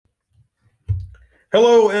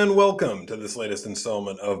Hello and welcome to this latest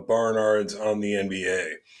installment of Barnard's on the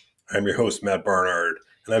NBA. I'm your host, Matt Barnard,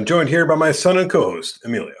 and I'm joined here by my son and co-host,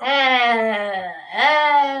 Emilio.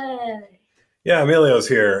 Yeah, Emilio's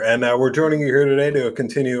here, and we're joining you here today to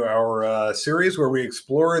continue our series where we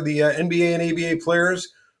explore the NBA and ABA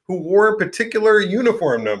players who wore particular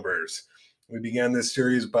uniform numbers. We began this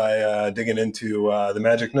series by digging into the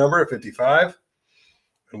magic number, 55,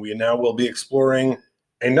 and we now will be exploring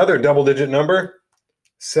another double-digit number,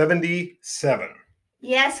 77.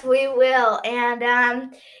 Yes, we will. And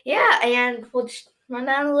and we'll just run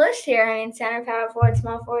down the list here. I mean, center, power forward,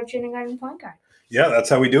 small forward, shooting guard, and point guard. Yeah,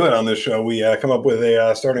 that's how we do it on this show. We come up with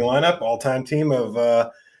a starting lineup, all-time team of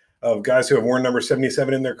guys who have worn number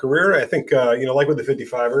 77 in their career. I think, like with the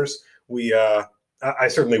 55ers, I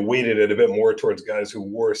certainly weighted it a bit more towards guys who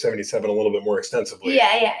wore 77 a little bit more extensively.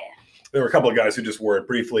 Yeah. There were a couple of guys who just wore it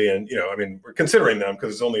briefly, and, we're considering them because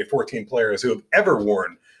there's only 14 players who have ever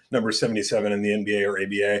worn number 77 in the NBA or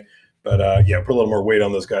ABA. But, put a little more weight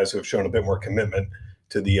on those guys who have shown a bit more commitment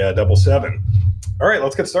to the double seven. All right,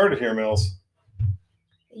 let's get started here, Mills.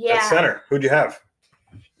 Yeah. At center, who'd you have?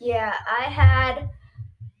 Yeah, I had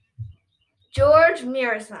George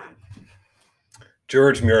Mirasan.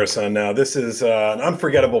 George Mirasan. Now, this is an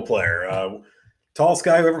unforgettable player. Tallest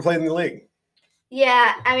guy who ever played in the league.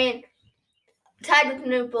 Yeah, I mean, tied with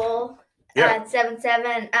Manute Bol at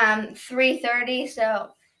 7'7", 330. So,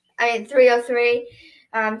 303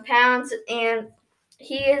 pounds, and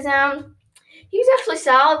he was actually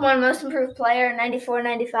solid. One most improved player,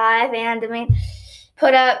 94-95, and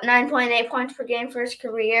put up 9.8 points per game for his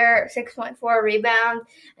career, 6.4 rebounds.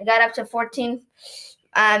 I got up to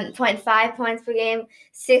 14.5 points per game,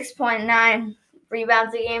 6.9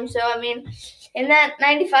 rebounds a game. So, in that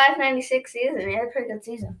 95-96 season, he had a pretty good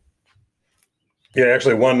season. Yeah,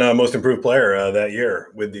 actually won most improved player that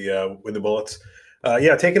year with the Bullets.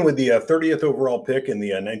 Taken with the 30th overall pick in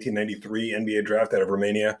the 1993 NBA draft out of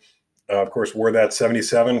Romania. Of course, wore that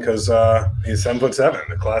 77 because he's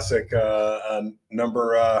 7'7", a classic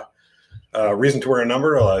number, reason to wear a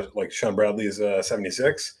number like Sean Bradley's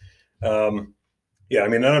 76. An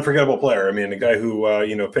unforgettable player. A guy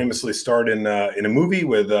who famously starred in a movie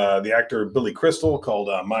with the actor Billy Crystal called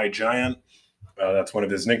My Giant. That's one of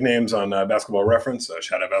his nicknames on Basketball Reference.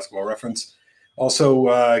 Shout out Basketball Reference. Also,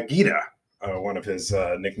 Gita, one of his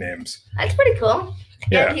nicknames. That's pretty cool.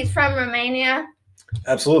 Yeah, and he's from Romania.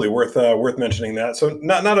 Absolutely worth mentioning that. So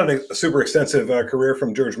not a super extensive career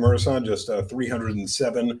from George Mirasan, just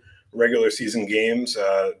 307 regular season games.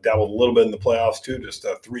 Dabbled a little bit in the playoffs too, just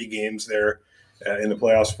 3 games there in the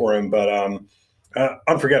playoffs for him. But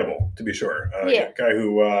unforgettable to be sure. Guy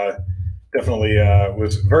who definitely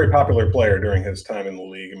was a very popular player during his time in the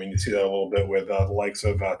league. You see that a little bit with the likes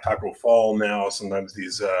of Taco Fall now. Sometimes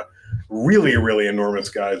these really, really enormous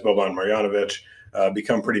guys, Boban Marjanovic,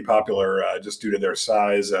 become pretty popular just due to their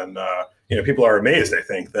size. And, people are amazed, I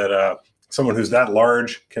think, that someone who's that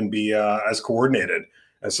large can be as coordinated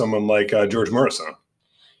as someone like George Mirasan.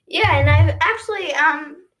 Yeah, and I've actually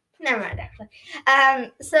never mind, actually.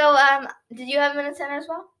 Did you have him in center as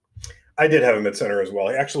well? I did have him at center as well.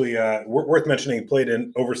 He actually, worth mentioning, played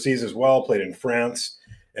in overseas as well, played in France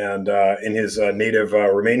and in his native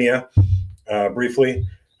Romania briefly.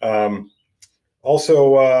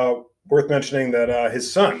 Also, worth mentioning that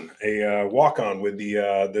his son, a walk-on with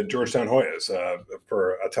the Georgetown Hoyas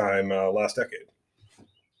for a time last decade.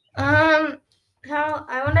 I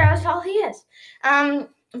wonder how tall he is.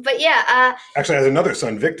 Actually has another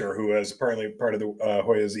son, Victor, who is apparently part of the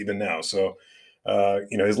Hoyas even now. So,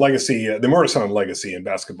 his legacy, the Mirasan legacy in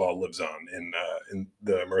basketball lives on in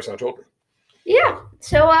the Mirasan children. Yeah.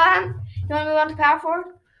 So, you want to move on to power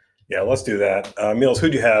forward? Yeah, let's do that. Mills, who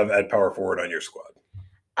do you have at power forward on your squad?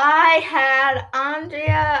 I had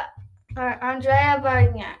Andrea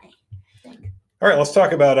Bargnani. All right, let's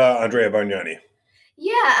talk about Andrea Bargnani.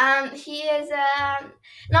 Yeah, he is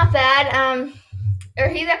not bad.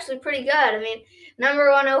 He's actually pretty good. Number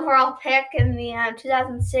 1 overall pick in the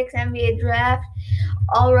 2006 NBA draft,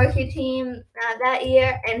 all-rookie team that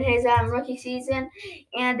year in his rookie season.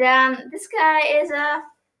 And this guy is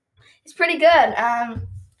pretty good.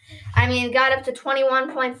 Got up to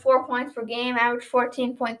 21.4 points per game, averaged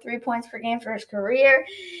 14.3 points per game for his career.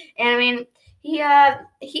 And, he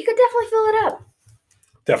could definitely fill it up.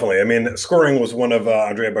 Definitely. Scoring was one of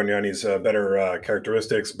Andrea Bargnani's better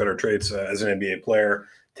characteristics, better traits as an NBA player.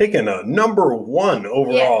 Taken number 1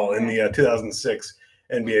 overall in the 2006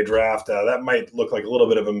 NBA draft. That might look like a little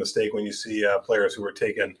bit of a mistake when you see players who were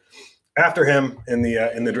taken after him in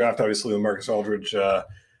the draft. Obviously, with Marcus Aldridge, the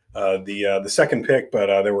second pick,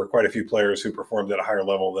 but there were quite a few players who performed at a higher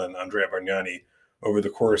level than Andrea Bargnani over the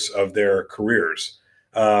course of their careers.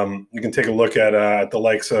 You can take a look at the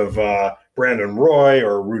likes of Brandon Roy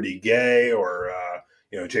or Rudy Gay or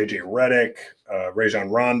J.J. Redick, Rajon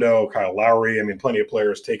Rondo, Kyle Lowry. I mean, plenty of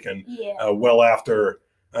players taken well after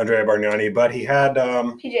Andrea Bargnani, but he had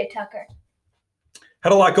PJ Tucker.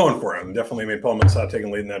 Had a lot going for him. Definitely, I mean, Paul Millsap taken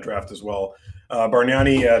late in that draft as well.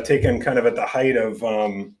 Bargnani taken kind of at the height of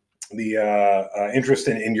the interest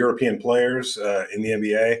in European players in the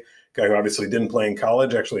NBA. Guy who obviously didn't play in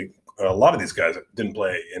college. Actually, a lot of these guys didn't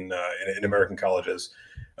play in American colleges,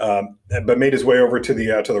 but made his way over to the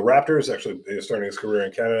Raptors. Actually, starting his career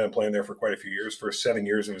in Canada and playing there for quite a few years, first 7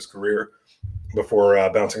 years of his career, before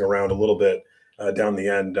bouncing around a little bit down the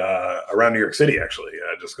end around New York City. Actually,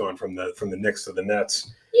 just going from the Knicks to the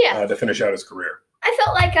Nets to finish out his career. I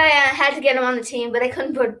felt like I had to get him on the team, but I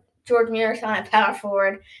couldn't put George Murison at power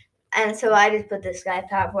forward, and so I just put this guy at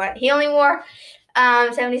power forward. He only wore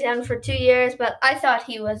 77 for 2 years, but I thought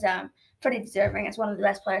he was pretty deserving as one of the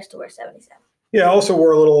best players to wear 77. Yeah, I also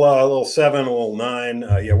wore a little 7, a little 9.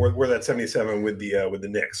 Wore that 77 with the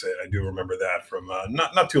Knicks. I do remember that from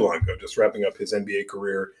not too long ago, just wrapping up his NBA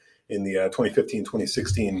career in the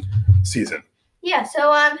 2015-2016 season. Yeah,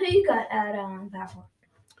 so who you got at power forward?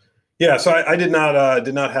 Yeah, so I did not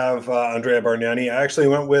have Andrea Bargnani. I actually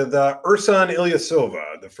went with Ersan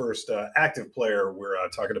Ilyasova, the first active player we're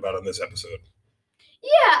talking about on this episode. Yeah,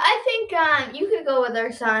 I think you could go with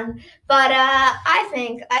Ersan, but I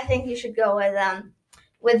think you should go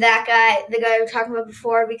with that guy, the guy we were talking about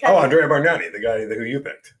before. Because Andrea Bargnani, the guy who you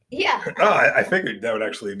picked. Yeah. I figured that would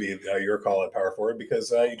actually be your call at power forward because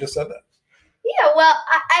you just said that. Yeah, well,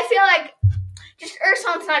 I feel like just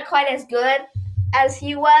Ersan's not quite as good as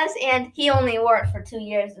he was, and he only wore it for 2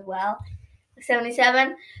 years as well,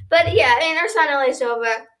 77. But yeah, I mean, Ersan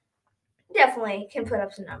Ilyasova definitely can put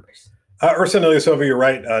up some numbers. Ersan Ilyasova, you're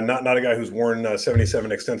right. Not a guy who's worn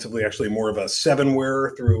 77 extensively. Actually, more of a 7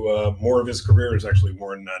 wearer through more of his career. He's actually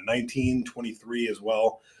worn 19, 23 as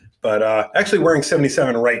well. But actually wearing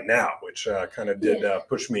 77 right now, which kind of did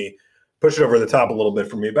push it over the top a little bit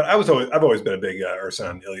for me. But I've always been a big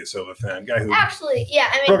Ersan Ilyasova fan. Guy who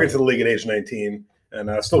broke into the league at age 19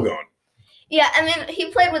 and still going. Yeah, I mean,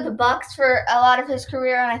 he played with the Bucks for a lot of his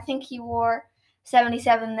career, and I think he wore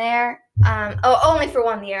 77 there. Only for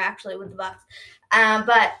 1 year actually with the Bucks.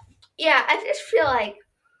 But yeah, I just feel like,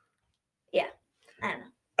 I don't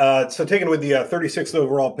know. So taken with the 36th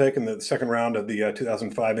overall pick in the second round of the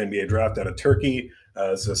 2005 NBA draft out of Turkey.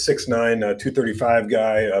 Is a 6'9", 235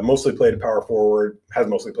 guy. Mostly played at power forward. Has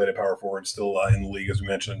mostly played at power forward. Still in the league, as we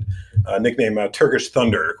mentioned. Nickname Turkish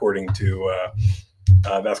Thunder, according to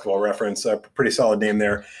Basketball Reference. Pretty solid name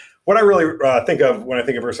there. What I really think of when I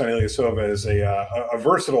think of Ersan Ilyasova is a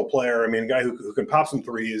versatile player. I mean, a guy who can pop some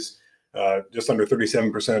threes. Just under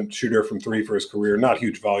 37% shooter from 3 for his career. Not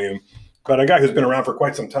huge volume. But a guy who's been around for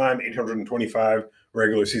quite some time, 825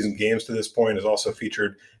 regular season games to this point, is also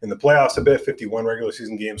featured in the playoffs a bit, 51 regular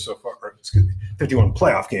season games so far, 51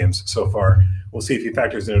 playoff games so far. We'll see if he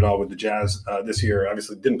factors in at all with the Jazz this year.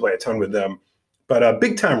 Obviously didn't play a ton with them, but a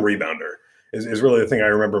big-time rebounder is really the thing I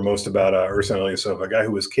remember most about Ersan Ilyasova, a guy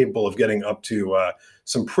who was capable of getting up to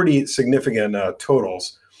some pretty significant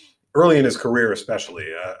totals early in his career especially.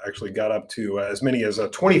 Actually got up to as many as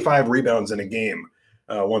 25 rebounds in a game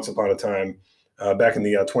once upon a time back in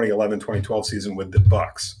the 2011-2012 season with the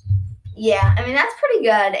Bucks. Yeah, I mean, that's pretty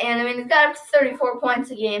good. And, I mean, he's got up to 34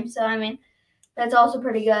 points a game. So, I mean, that's also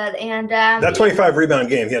pretty good. And that 25 rebound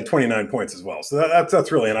game, he had 29 points as well. So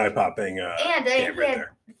that's really an eye-popping game right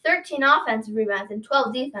there. 13 offensive rebounds and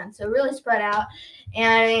 12 defense. So, really spread out.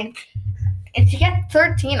 And, I mean, if you get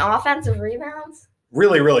 13 offensive rebounds,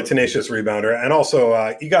 really, really tenacious rebounder. And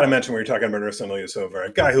also, you got to mention when you're talking about Ersan Ilyasova,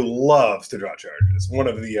 a guy who loves to draw charges. One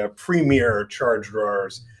of the premier charge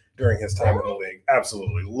drawers during his time in the league.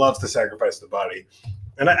 Absolutely. Loves to sacrifice the body.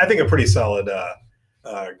 And I think a pretty solid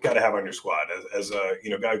guy to have on your squad as a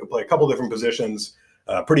guy who can play a couple different positions,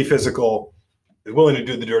 pretty physical, is willing to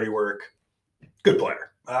do the dirty work. Good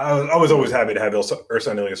player. I was always happy to have Ersan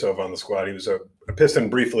Ilyasova on the squad. He was a Piston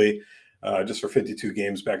briefly, just for 52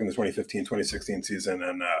 games back in the 2015-2016 season,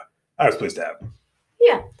 and I was pleased to have him.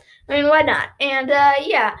 Yeah, I mean, why not? And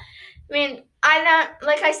I mean,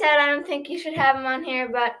 like I said, I don't think you should have him on here,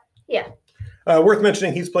 but yeah. Worth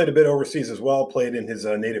mentioning, he's played a bit overseas as well. Played in his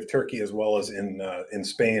native Turkey as well as in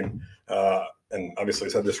Spain, and obviously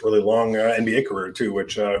has had this really long NBA career too,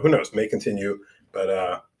 which who knows may continue.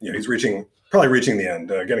 But he's probably reaching the end,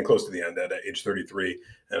 getting close to the end at age 33,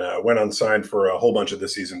 and went unsigned for a whole bunch of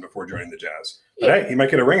this season before joining the Jazz. But hey, he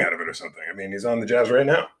might get a ring out of it or something. I mean, he's on the Jazz right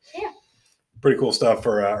now. Yeah. Pretty cool stuff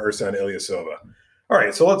for Ersan Ilyasova. All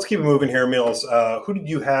right, so let's keep it moving here, Mills. Who did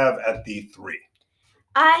you have at the 3?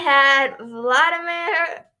 I had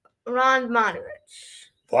Vladimir Radmanovic.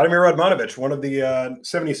 Vladimir Radmanovic, one of the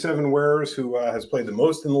 77 wearers who has played the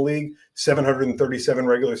most in the league, 737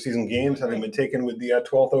 regular season games, having been taken with the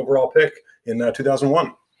 12th overall pick in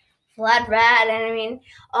 2001. Vlad Rad, and I mean,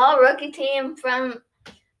 all rookie team from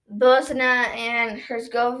Bosnia and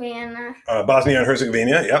Herzegovina. Bosnia and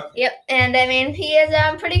Herzegovina, yep. Yep, and I mean, he is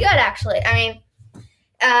pretty good, actually. I mean,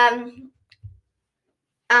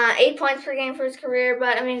 8 points per game for his career,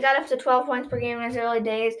 but I mean, got up to 12 points per game in his early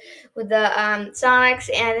days with the Sonics,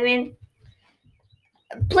 and I mean,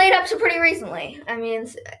 played up to pretty recently. I mean,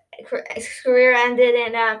 his career ended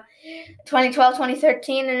in 2012,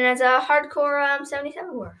 2013, and as a hardcore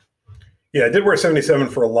 77 wearer. Yeah, I did wear 77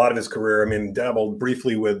 for a lot of his career. I mean, dabbled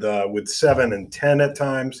briefly with 7 and 10 at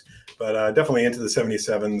times, but definitely into the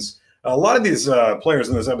 77s. A lot of these players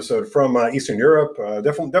in this episode from Eastern Europe,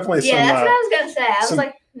 definitely. Yeah, some, that's what I was gonna say. I was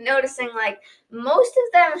like noticing like most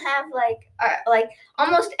of them have like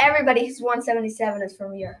almost everybody who's won 77 is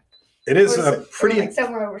from Europe. It is pretty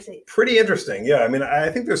somewhere overseas. Pretty interesting. Yeah, I mean, I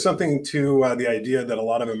think there's something to the idea that a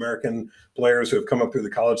lot of American players who have come up through the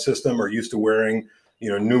college system are used to wearing,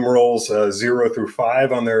 numerals 0 through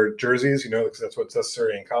 5 on their jerseys. Because that's what's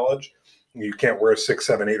necessary in college. You can't wear 6,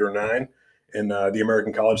 7, 8, or 9 in the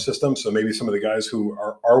American college system. So maybe some of the guys who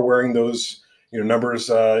are wearing those numbers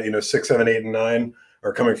 6, 7, 8, and 9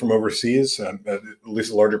 are coming from overseas. At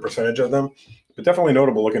least a larger percentage of them, but definitely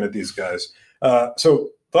notable looking at these guys. So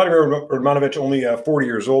Vladimir Radmanovic, only 40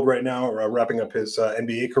 years old right now, wrapping up his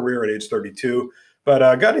NBA career at age 32,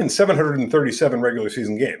 but got in 737 regular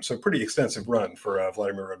season games. So pretty extensive run for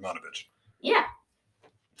Vladimir Radmanovic. Yeah.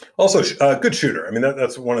 Also, good shooter. I mean,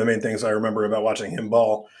 that's one of the main things I remember about watching him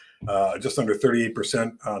ball. Just under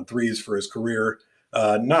 38% on threes for his career.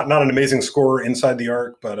 Not an amazing scorer inside the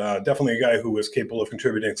arc, but definitely a guy who was capable of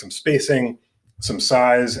contributing some spacing, some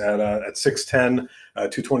size at 6'10",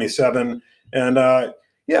 227. And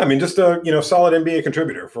I mean, just a solid NBA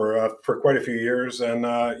contributor for quite a few years. And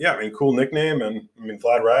cool nickname. And I mean,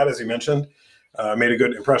 Vlad Rad, as you mentioned, made a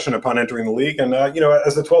good impression upon entering the league. And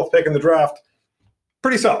as the 12th pick in the draft,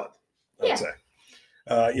 pretty solid, I would say.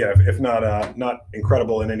 If not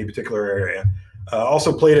incredible in any particular area.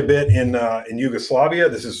 Also played a bit in Yugoslavia.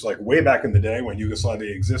 This is like way back in the day when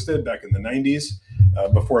Yugoslavia existed, back in the 90s,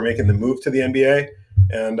 before making the move to the NBA.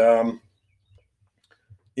 And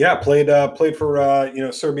played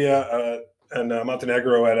for Serbia and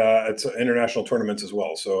Montenegro at international tournaments as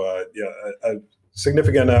well. So a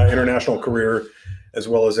significant international career as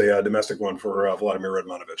well as a domestic one for Vladimir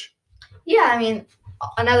Radmanovic. Yeah, I mean,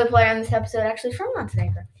 another player in this episode actually from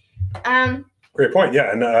Montenegro. Great point.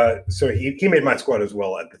 Yeah, and so he made my squad as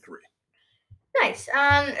well at the 3. Nice.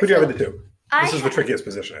 Who'd you have at the 2? This is the trickiest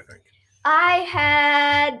position, I think. I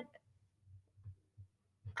had,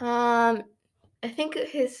 I think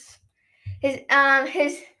his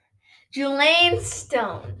Julian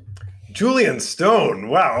Stone. Julian Stone.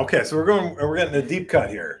 Wow. Okay, so we're getting a deep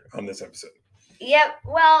cut here on this episode. Yep.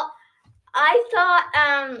 Well, I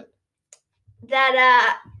thought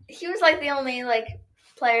that he was like the only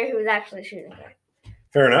player who was actually shooting guard.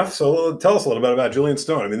 Fair enough. So tell us a little bit about Julian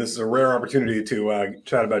Stone. I mean, this is a rare opportunity to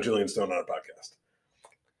chat about Julian Stone on a podcast.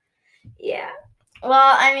 Yeah.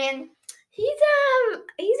 Well, I mean, he's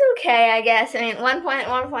okay, I guess. I mean,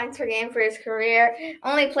 1.1 points per game for his career.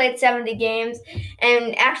 Only played 70 games,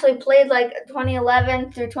 and actually played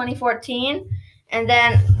 2011 through 2014, and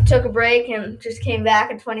then took a break and just came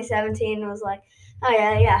back in 2017 and was like, oh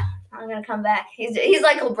yeah. I'm gonna come back. He's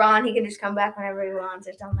like LeBron. He can just come back whenever he wants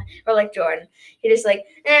or something. Or like Jordan. He just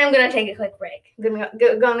I'm gonna take a quick break. I'm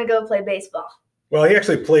gonna go play baseball. Well, he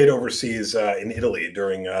actually played overseas in Italy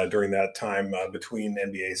during that time between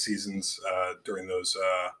NBA seasons during those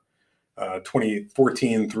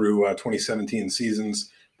 2014 through 2017 seasons.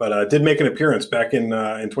 But did make an appearance back in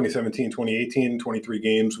 2017, 2018, 23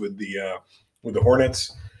 games with the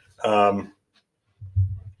Hornets.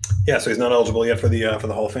 So he's not eligible yet for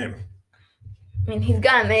the Hall of Fame. I mean, he's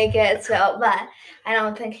gonna make it, but I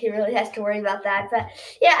don't think he really has to worry about that. But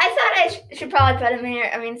yeah, I thought I should probably put him here.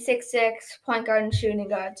 I mean, 6'6", point guard and shooting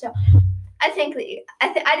guard. So I think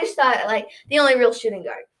I just thought the only real shooting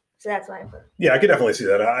guard. So that's why I put him. Yeah, I could definitely see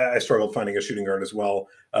that. I struggled finding a shooting guard as well.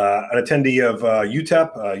 An attendee of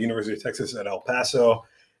UTEP, University of Texas at El Paso,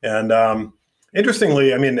 and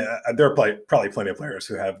interestingly, I mean, there are probably plenty of players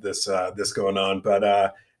who have this going on,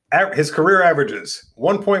 but. His career averages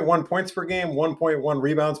 1.1 points per game, 1.1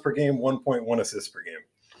 rebounds per game, 1.1 assists per game.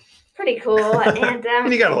 Pretty cool.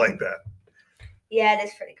 And you got to like that. Yeah, it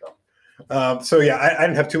is pretty cool. So yeah, I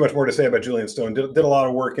didn't have too much more to say about Julian Stone. Did a lot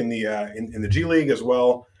of work in the in the G League as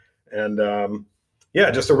well, and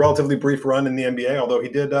yeah, just a relatively brief run in the NBA. Although he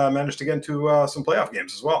did manage to get into some playoff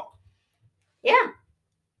games as well. Yeah.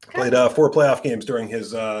 Played 4 playoff games during his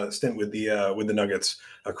stint with the Nuggets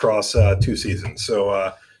across 2 seasons.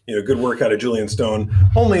 So good work out of Julian Stone.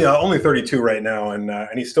 Only 32 right now, and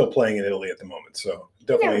he's still playing in Italy at the moment. So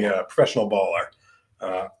definitely a professional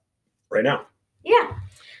baller right now. Yeah.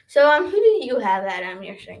 So who do you have at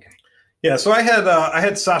your shooting guard? Yeah, so I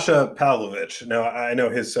had Sasha Pavlovich. Now I know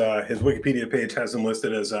his Wikipedia page has him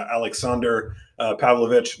listed as Alexander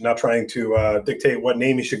Pavlovich. Not trying to dictate what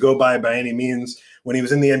name he should go by any means. When he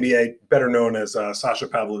was in the NBA, better known as Sasha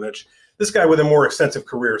Pavlovich. This guy with a more extensive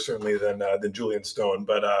career certainly than Julian Stone.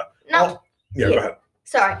 But no, go ahead.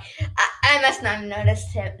 Sorry, I must not have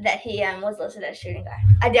noticed that he was listed as shooting guard.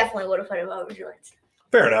 I definitely would have put him over Julian Stone.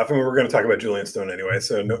 Fair enough. I mean, we're going to talk about Julian Stone anyway,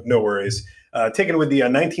 so no worries. Taken with the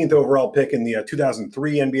 19th overall pick in the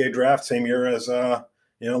 2003 NBA draft, same year as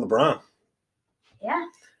LeBron. Yeah.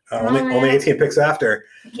 Only 18 picks after.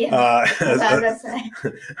 Yeah.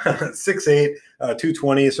 6'8",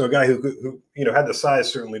 220. So a guy who had the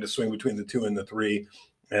size certainly to swing between the 2 and the 3,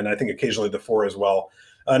 and I think occasionally the 4 as well.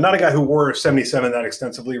 Not a guy who wore 77 that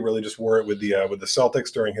extensively. Really just wore it with the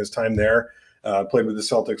Celtics during his time there. Played with the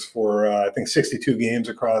Celtics for I think 62 games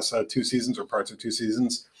across 2 seasons or parts of 2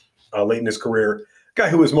 seasons late in his career. Guy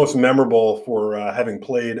who was most memorable for having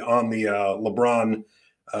played on the LeBron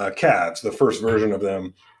Cavs, the first version of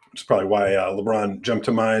them, which is probably why LeBron jumped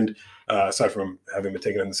to mind, aside from having been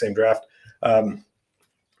taken in the same draft.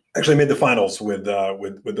 Actually made the finals with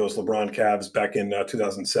those LeBron Cavs back in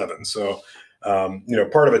 2007. So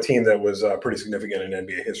part of a team that was pretty significant in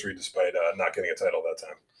NBA history, despite not getting a title that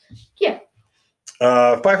time. Yeah.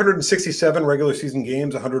 567 regular season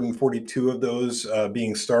games, 142 of those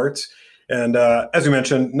being starts. And as we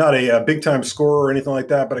mentioned, not a big-time scorer or anything like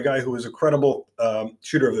that, but a guy who was a credible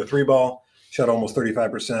shooter of the 3-ball, shot almost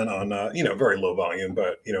 35% on, very low volume,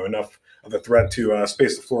 but, enough of a threat to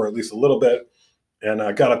space the floor at least a little bit, and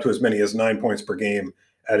got up to as many as 9 points per game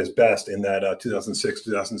at his best in that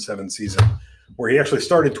 2006-2007 season, where he actually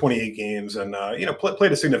started 28 games and,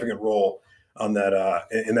 played a significant role on that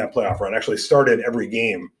in that playoff run. Actually started every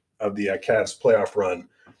game of the Cavs playoff run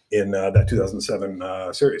in that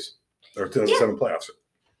 2007 series or 2007 playoffs.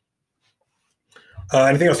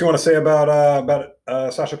 Anything else you want to say about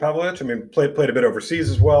Sasha Pavlovich? I mean, played a bit overseas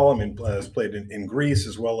as well. I mean, has played in Greece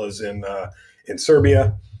as well as in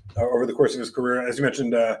Serbia over the course of his career. As you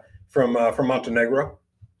mentioned, from Montenegro.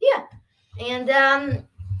 Yeah, and and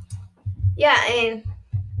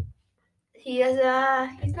he is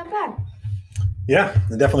he's not bad. Yeah,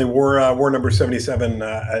 definitely wore number 77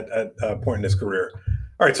 at a point in his career.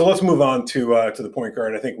 All right, so let's move on to the point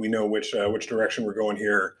guard. I think we know which direction we're going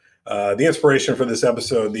here. The inspiration for this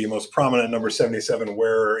episode, the most prominent number 77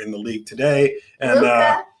 wearer in the league today, and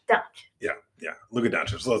Luka Doncic. Yeah, Luka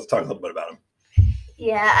Doncic. So let's talk a little bit about him.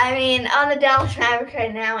 Yeah, I mean, on the Dallas Mavericks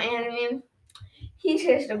right now, and I mean, he's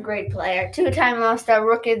just a great player. 2-time All-Star,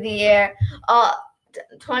 Rookie of the Year,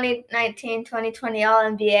 2019, 2020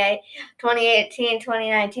 All-NBA, 2018,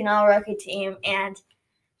 2019 All-Rookie Team, and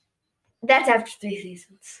that's after 3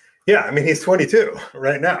 seasons. Yeah, I mean, he's 22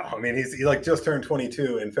 right now. I mean, he just turned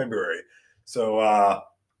 22 in February. So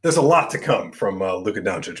there's a lot to come from Luka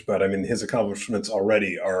Doncic, but I mean, his accomplishments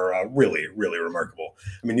already are really, really remarkable.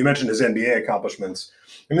 I mean, you mentioned his NBA accomplishments.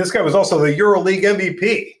 I mean, this guy was also the EuroLeague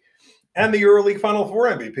MVP and the EuroLeague Final Four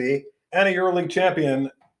MVP and a EuroLeague champion,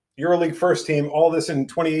 EuroLeague first team, all this in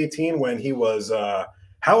 2018 when he was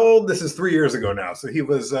how old? This is 3 years ago now. So he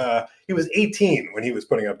was 18 when he was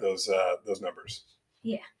putting up those numbers.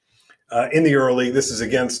 Yeah. In the EuroLeague, this is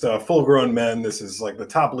against full-grown men. This is like the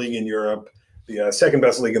top league in Europe, the second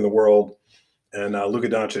best league in the world, and Luka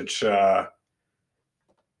Doncic,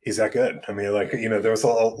 he's that good. I mean, there was a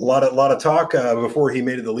lot of talk before he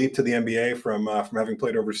made the leap to the NBA from having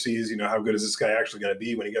played overseas. How good is this guy actually going to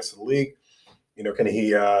be when he gets to the league? Can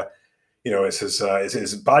he? Is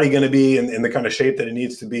his body going to be in the kind of shape that it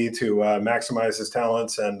needs to be to maximize his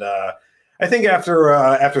talents? And I think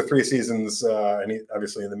after 3 seasons, and he,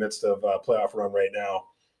 obviously in the midst of a playoff run right now,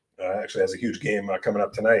 actually has a huge game coming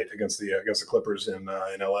up tonight against the Clippers in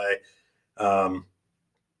LA.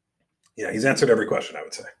 He's answered every question, I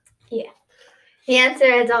would say. Yeah, the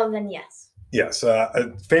answer has all been yes. Yes,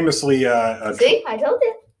 famously. See, I told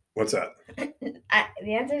you. What's that?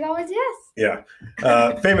 The answer is always yes. Yeah,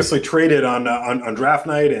 famously traded on draft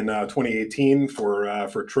night in 2018 for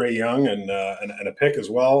Trae Young and a pick as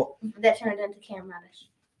well. That turned into Cam Reddish.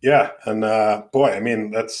 Yeah, and boy, I mean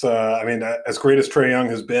that's as great as Trae Young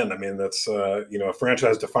has been. I mean that's a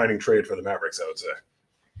franchise-defining trade for the Mavericks, I would say.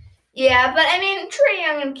 Yeah, but I mean Trae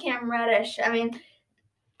Young and Cam Reddish. I mean,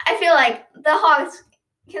 I feel like the Hawks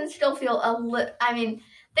can still feel a little. I mean,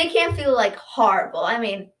 they can't feel like horrible. I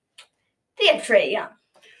mean, they have Trae Young.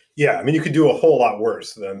 Yeah, I mean you could do a whole lot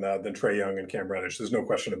worse than Trae Young and Cam Reddish. There's no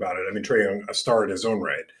question about it. I mean Trae Young, a star in his own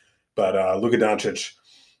right, but Luka Doncic.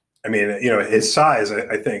 I mean, his size.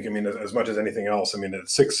 I think. I mean, as much as anything else. I mean, at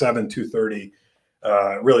 6'7", 230,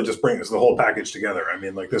 really just brings the whole package together. I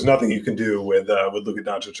mean, like there's nothing you can do with Luka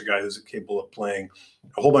Doncic, a guy who's capable of playing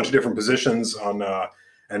a whole bunch of different positions on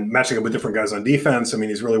and matching up with different guys on defense. I mean,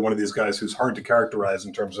 he's really one of these guys who's hard to characterize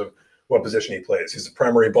in terms of what position he plays. He's the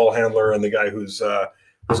primary ball handler and the guy who's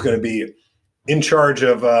going to be in charge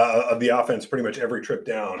of the offense pretty much every trip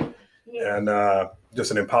down. Yeah. And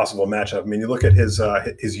just an impossible matchup. I mean, you look at his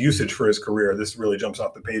usage for his career. This really jumps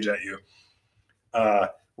off the page at you.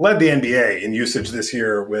 Led the NBA in usage this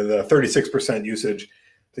year with 36% usage.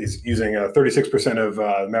 He's using 36%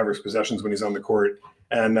 of Mavericks possessions when he's on the court.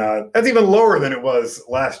 And that's even lower than it was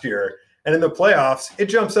last year. And in the playoffs, it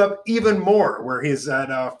jumps up even more, where he's at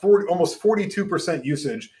almost 42%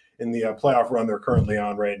 usage in the playoff run they're currently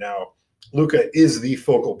on right now. Luka is the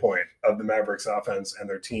focal point of the Mavericks offense and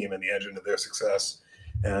their team and the engine of their success.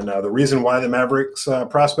 And the reason why the Mavericks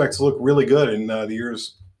prospects look really good in the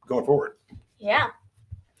years going forward. Yeah.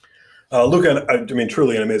 Luka, I mean,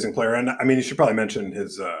 truly an amazing player. And I mean, you should probably mention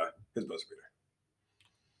his buzzer beater.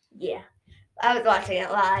 Yeah. I was watching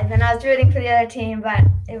it live and I was rooting for the other team, but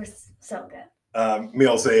it was so good.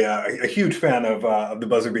 Meal's a huge fan of the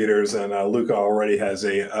buzzer beaters, and Luka already has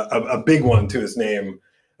a big one to his name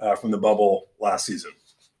from the bubble last season.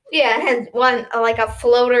 Yeah, it has one like a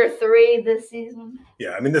floater 3 this season.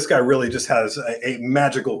 Yeah, I mean, this guy really just has a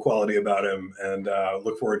magical quality about him, and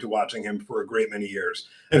look forward to watching him for a great many years.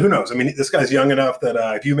 And who knows? I mean, this guy's young enough that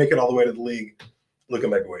if you make it all the way to the league, Luka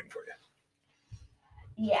might be waiting for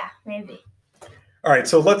you. Yeah, maybe. All right,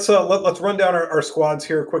 so let's run down our squads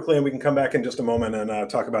here quickly, and we can come back in just a moment and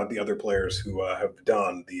talk about the other players who have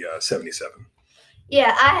donned the 77.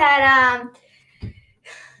 Yeah, I had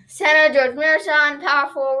center George Mirasan,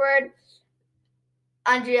 power forward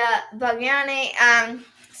Andrea Bargnani,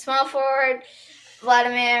 small forward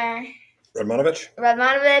Vladimir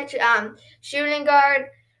Radmanovic, shooting guard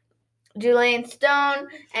Julian Stone,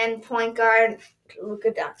 and point guard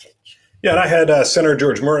Luka Doncic. Yeah, and I had center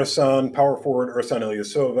George Murasan, power forward Ersan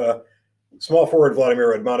Ilyasova, small forward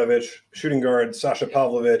Vladimir Radmanovic, shooting guard Sasha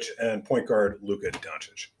Pavlovic, and point guard Luka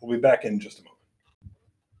Doncic. We'll be back in just a moment.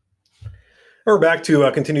 We're back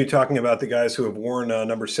to continue talking about the guys who have worn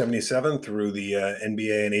number 77 through the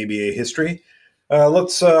NBA and ABA history. Where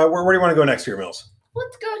do you want to go next here, Mills?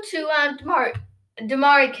 Let's go to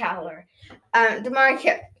Damari Cowler.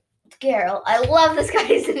 Damari Carroll. I love this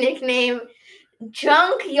guy's nickname.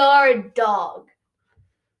 Junkyard Dog.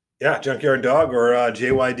 Yeah, Junkyard Dog or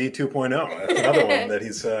JYD 2.0. That's another one that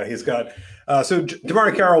he's got. So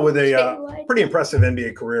Damari Carroll with a pretty impressive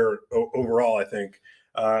NBA career overall, I think.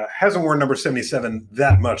 Hasn't worn number 77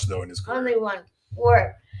 that much, though, in his career. Only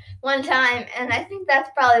one time, and I think that's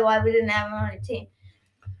probably why we didn't have him on our team.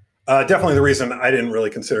 Definitely the reason I didn't really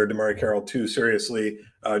consider Damari Carroll too seriously.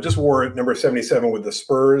 Just wore number 77 with the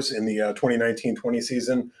Spurs in the 2019-20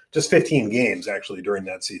 season. Just 15 games, actually, during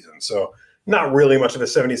that season. So not really much of a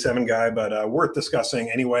 77 guy, but worth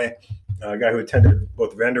discussing anyway. A guy who attended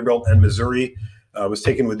both Vanderbilt and Missouri. Was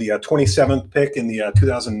taken with the 27th pick in the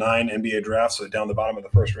 2009 NBA draft, so down the bottom of the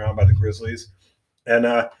first round by the Grizzlies. And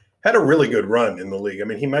had a really good run in the league. I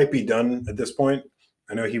mean, he might be done at this point.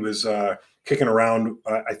 I know he was kicking around,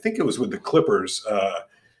 I think it was with the Clippers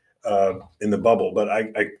in the bubble, but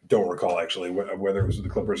I don't recall actually whether it was with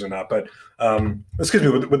the Clippers or not. But excuse me,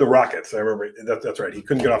 with the Rockets. I remember that's right. He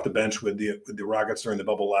couldn't get off the bench with the Rockets during the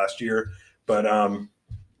bubble last year, but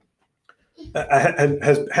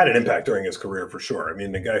has had an impact during his career for sure. I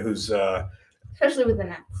mean, the guy who's especially with the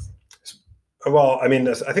Nets. Well, I mean,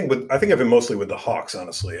 I think of him mostly with the Hawks,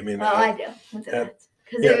 honestly. I mean, I do with the Nets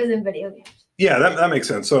because it was in video games. Yeah, that makes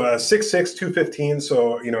sense. So 6'6", 215.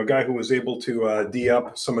 So a guy who was able to D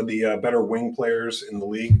up some of the better wing players in the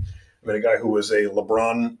league. I mean, a guy who was a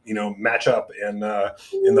LeBron matchup in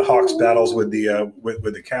the Hawks battles with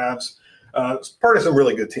the Cavs. Part of some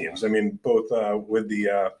really good teams. I mean, both with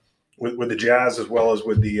the Jazz as well as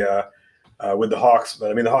with the Hawks.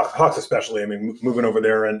 But I mean, the Hawks especially. I mean, moving over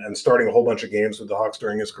there and starting a whole bunch of games with the Hawks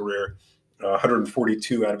during his career.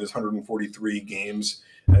 142 out of his 143 games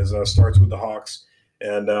as starts with the Hawks.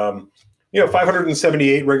 And,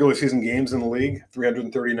 578 regular season games in the league,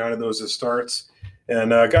 339 of those as starts.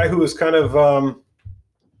 and a guy who was kind of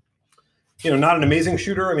not an amazing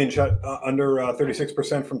shooter. I mean, shot under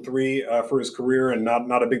 36% from three for his career, and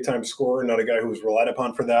not a big time scorer, not a guy who was relied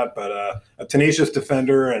upon for that, but a tenacious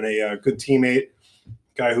defender and a good teammate.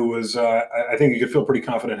 Guy who was, I think you could feel pretty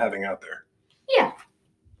confident having out there. Yeah.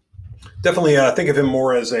 Definitely think of him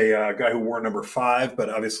more as a guy who wore number 5, but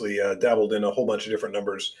obviously dabbled in a whole bunch of different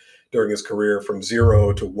numbers during his career, from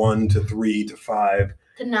 0 to 1 to 3 to 5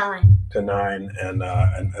 to 9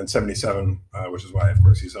 and 77, which is why, of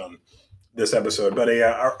course, he's on this episode. But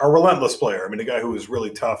a relentless player. I mean, a guy who was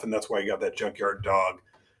really tough, and that's why he got that junkyard dog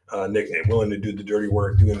nickname. Willing to do the dirty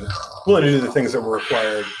work, willing to do the things that were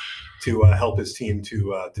required to help his team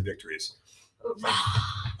to victories.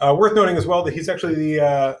 Worth noting as well that he's actually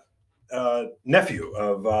the nephew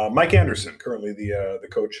of Mike Anderson, currently the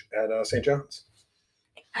coach at St. John's.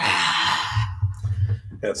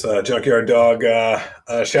 That's a junkyard dog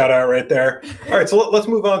shout out right there. All right, so let's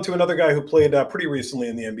move on to another guy who played pretty recently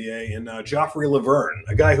in the NBA, and Joffrey Laverne,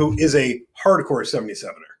 a guy who is a hardcore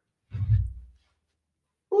 77er.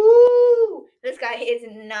 Ooh, this guy is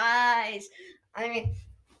nice. I mean,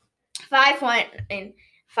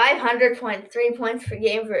 500.3 points per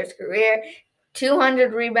game for his career,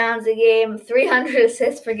 200 rebounds a game, 300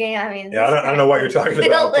 assists per game. I mean, yeah, I don't know what you're talking about.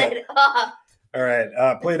 Fill it up. All right.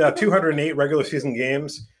 Played 208 regular season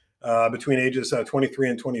games between ages 23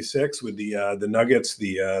 and 26 with the Nuggets,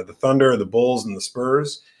 the Thunder, the Bulls, and the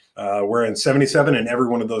Spurs. Wearing 77 in every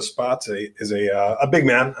one of those spots. Is a big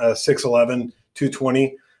man, 6'11",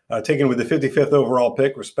 220, taken with the 55th overall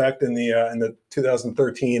pick. Respect in the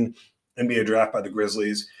 2013 NBA draft by the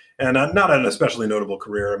Grizzlies, and not an especially notable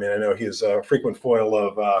career. I mean, I know he's a frequent foil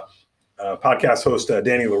of podcast host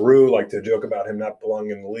Danny LaRue, like to joke about him not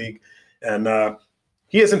belonging in the league. And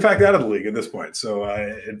he is, in fact, out of the league at this point. So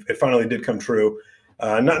it finally did come true.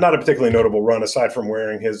 Not a particularly notable run, aside from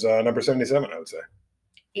wearing his number 77, I would say.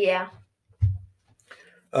 Yeah.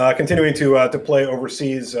 Continuing to play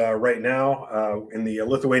overseas right now in the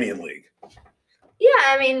Lithuanian league. Yeah,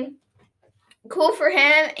 I mean, cool for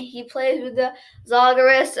him. He plays with the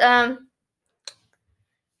Zalgiris.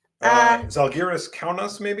 Zalgiris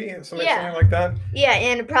Kaunas, maybe something like that. Yeah,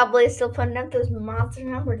 and probably still putting up those monster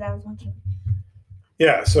numbers I was watching.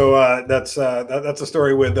 Yeah, so that's a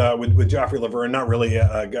story with Joffrey Laverne. Not really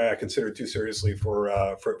a guy I consider too seriously for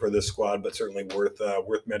this squad, but certainly worth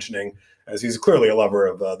mentioning, as he's clearly a lover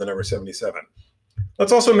of the number 77.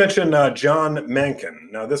 Let's also mention John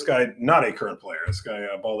Mankin. Now, this guy, not a current player. This guy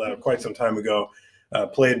balled out quite some time ago.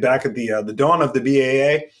 Played back at the dawn of the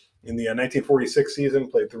BAA. In the 1946 season,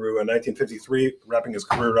 played through 1953, wrapping his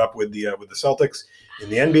career up with the Celtics in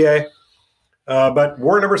the NBA. But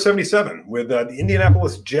wore number 77 with the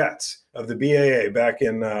Indianapolis Jets of the BAA back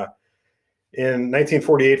in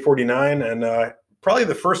 1948-49, and probably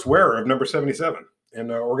the first wearer of number 77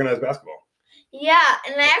 in organized basketball. Yeah,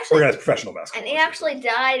 and organized professional basketball. And he actually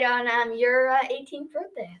died on your 18th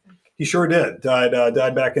birthday, I think. He sure did.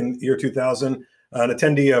 Died back in the year 2000. An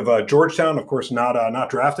attendee of Georgetown, of course, not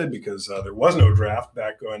drafted because there was no draft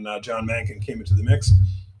back when John Mankin came into the mix.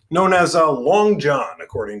 Known as Long John,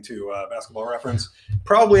 according to Basketball Reference.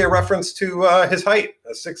 Probably a reference to his height,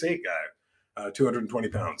 a 6'8" guy, 220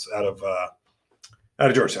 pounds, out of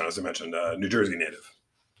Georgetown, as I mentioned, New Jersey native.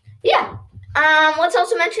 Yeah. Let's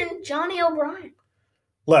also mention Johnny O'Brien.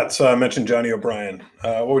 Let's mention Johnny O'Brien.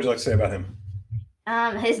 What would you like to say about him?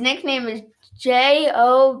 His nickname is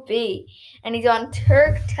J.O.B. and he's on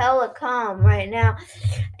Turk Telecom right now.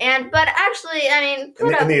 But actually, I mean,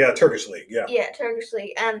 in the Turkish league, yeah. Yeah, Turkish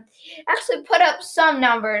league. Actually put up some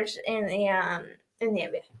numbers in the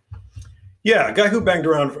NBA. Yeah, a guy who banged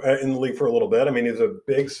around in the league for a little bit. I mean, he's a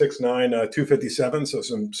big 6'9", 257, so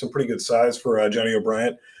some pretty good size for Johnny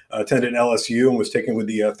O'Brien. Attended LSU and was taken with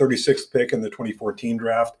the 36th pick in the 2014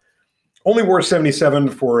 draft. Only wore 77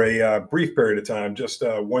 for a brief period of time, just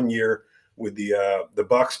 1 year with the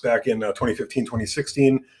Bucks back in 2015,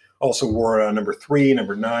 2016. Also wore number 3,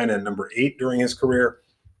 number 9, and number 8 during his career.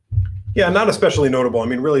 Yeah, not especially notable. I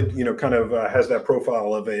mean, really, kind of has that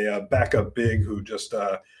profile of a backup big who just,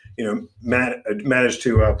 managed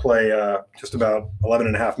to play just about 11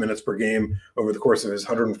 and a half minutes per game over the course of his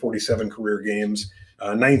 147 career games,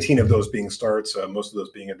 19 of those being starts, most of those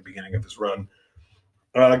being at the beginning of his run.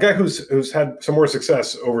 A guy who's had some more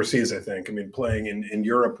success overseas, I think. I mean, playing in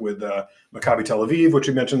Europe with Maccabi Tel Aviv, which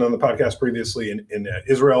we mentioned on the podcast previously, in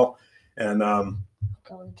Israel, and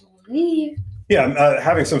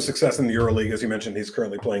having some success in the EuroLeague, as you mentioned. He's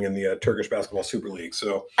currently playing in the Turkish Basketball Super League.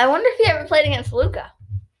 So I wonder if he ever played against Luka.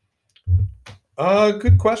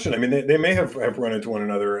 Good question. I mean, they may have run into one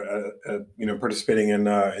another, participating in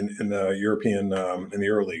the European in the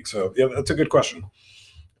EuroLeague. So yeah, that's a good question,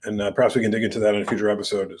 and perhaps we can dig into that in a future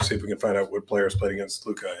episode to see if we can find out what players played against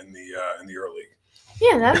Luka in the EuroLeague.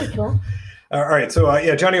 Yeah, that'd be cool. All right,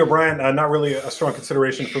 so Johnny O'Brien, not really a strong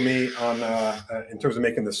consideration for me on in terms of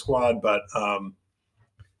making the squad, but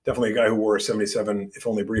definitely a guy who wore 77, if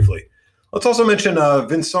only briefly. Let's also mention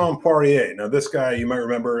Vincent Poirier. Now, this guy you might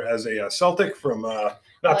remember as a Celtic from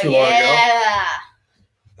not too long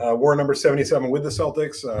ago. Wore number 77 with the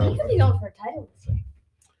Celtics. He could be going for a title this year.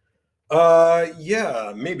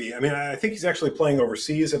 Yeah, maybe. I mean, I think he's actually playing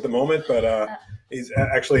overseas at the moment, but he's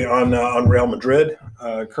actually on Real Madrid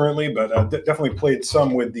currently. But definitely played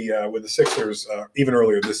some with the Sixers even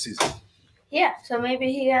earlier this season. Yeah, so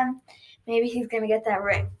maybe he's gonna get that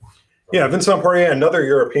ring. Yeah, Vincent Poirier, another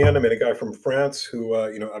European. I mean, a guy from France who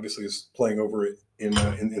obviously is playing over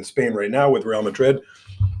in Spain right now with Real Madrid.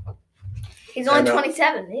 He's only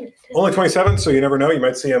 27. Only 27, so you never know. You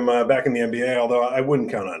might see him back in the NBA, although I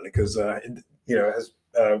wouldn't count on it because has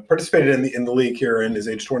participated in the league here in his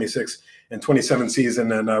age 26 and 27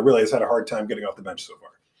 season, and really has had a hard time getting off the bench so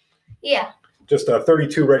far. Yeah. Just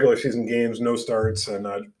 32 regular season games, no starts, and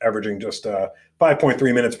averaging just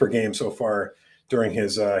 5.3 minutes per game so far during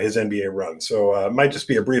his NBA run. So it might just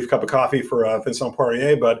be a brief cup of coffee for Vincent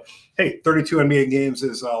Poirier, but hey, 32 NBA games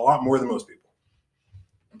is a lot more than most people.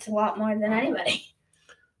 It's a lot more than anybody.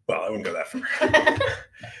 Well, I wouldn't go that far.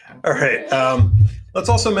 All right. Let's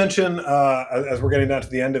also mention, as we're getting down to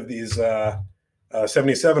the end of these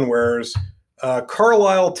 77 wearers,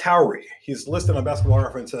 Carlisle Towery. He's listed on Basketball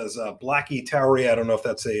Reference as Blackie Towery. I don't know if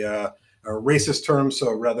that's a racist term,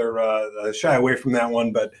 so rather shy away from that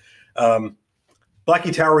one. But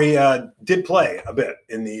Blackie Towery did play a bit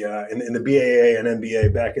in the BAA and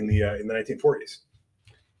NBA back in the 1940s.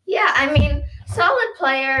 Yeah, I mean, solid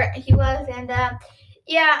player he was, and I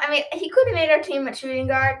mean, he could have made our team at shooting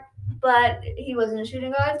guard, but he wasn't a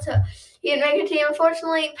shooting guard, so he didn't make the team.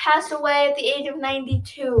 Unfortunately, passed away at the age of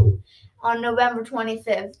 92 on November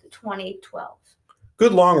 25th, 2012.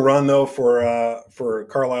 Good long run though for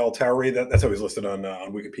Carlisle Towery. That's how he's listed on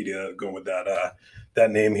Wikipedia. Going with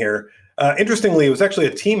that name here. Interestingly, it was actually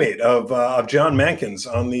a teammate of John Mankins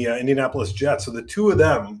on the Indianapolis Jets. So the two of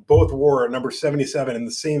them both wore number 77 in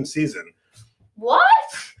the same season. What?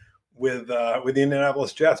 With the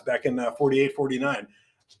Indianapolis Jets back in 48-49.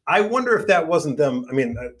 I wonder if that wasn't them. I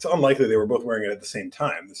mean, it's unlikely they were both wearing it at the same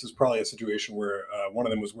time. This is probably a situation where one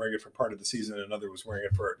of them was wearing it for part of the season and another was wearing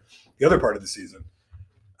it for the other part of the season.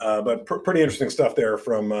 But pretty interesting stuff there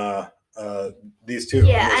from these two.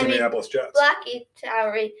 Yeah, I mean, Indianapolis Jets. Blackie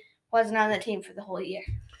Towery wasn't on the team for the whole year.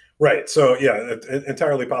 Right. So, yeah, it's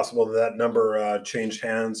entirely possible that number changed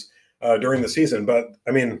hands during the season. But,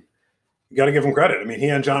 I mean, you got to give him credit. I mean, he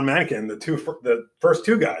and John Mankin, the first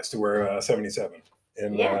two guys to wear 77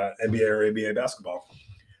 in NBA or ABA basketball.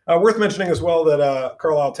 Worth mentioning as well that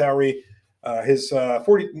Carlisle Towery, his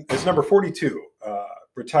number 42,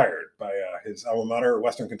 retired by his alma mater,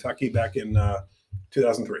 Western Kentucky, back in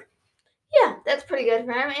 2003. Yeah, that's pretty good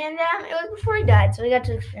for him, and it was before he died, so we got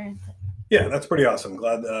to experience it. Yeah, that's pretty awesome.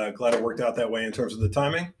 Glad it worked out that way in terms of the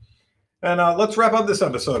timing. And let's wrap up this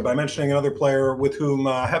episode by mentioning another player with whom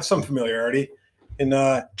I have some familiarity in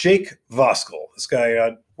Jake Voskuhl. This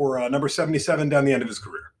guy wore number 77 down the end of his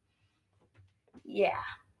career. Yeah.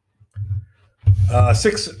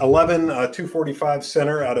 6'11", 245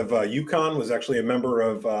 center out of UConn, was actually a member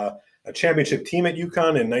of a championship team at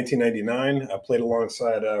UConn in 1999. Played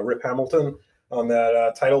alongside Rip Hamilton on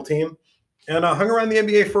that title team. And hung around the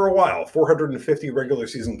NBA for a while. 450 regular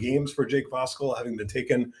season games for Jake Voskuhl, having been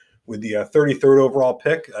taken with the 33rd overall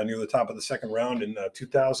pick near the top of the second round in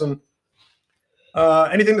 2000.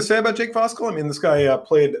 Anything to say about Jake Voskuhl? I mean, this guy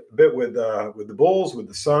played a bit with the Bulls, with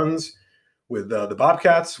the Suns, with the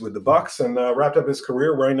Bobcats, with the Bucks, and wrapped up his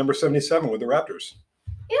career wearing number 77 with the Raptors.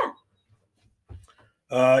 Yeah.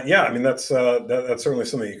 I mean, that's certainly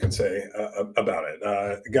something you can say about it.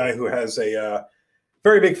 A guy who has a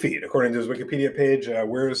very big feet, according to his Wikipedia page,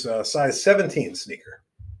 wears a size 17 sneaker.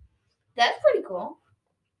 That's pretty cool.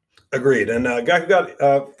 Agreed. And a guy who got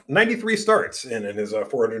 93 starts in his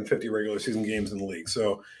 450 regular season games in the league.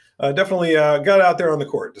 So definitely got out there on the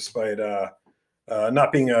court despite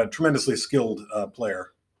not being a tremendously skilled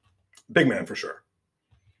player. Big man for sure.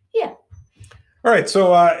 Yeah. All right.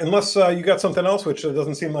 So unless you got something else, which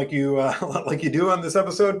doesn't seem like you like you do on this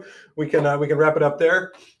episode, we can wrap it up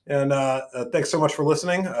there. And thanks so much for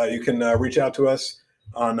listening. You can reach out to us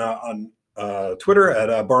on Twitter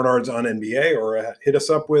at Barnard's on NBA, or hit us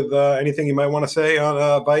up with anything you might want to say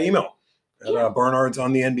by email at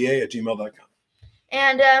barnardsonTheNBA@gmail.com.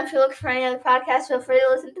 And if you're looking for any other podcasts, feel free to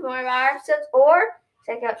listen to more of our episodes or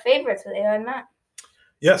check out Favorites with Aaron and Matt.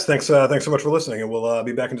 Yes, thanks so much for listening, and we'll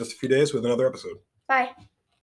be back in just a few days with another episode. Bye.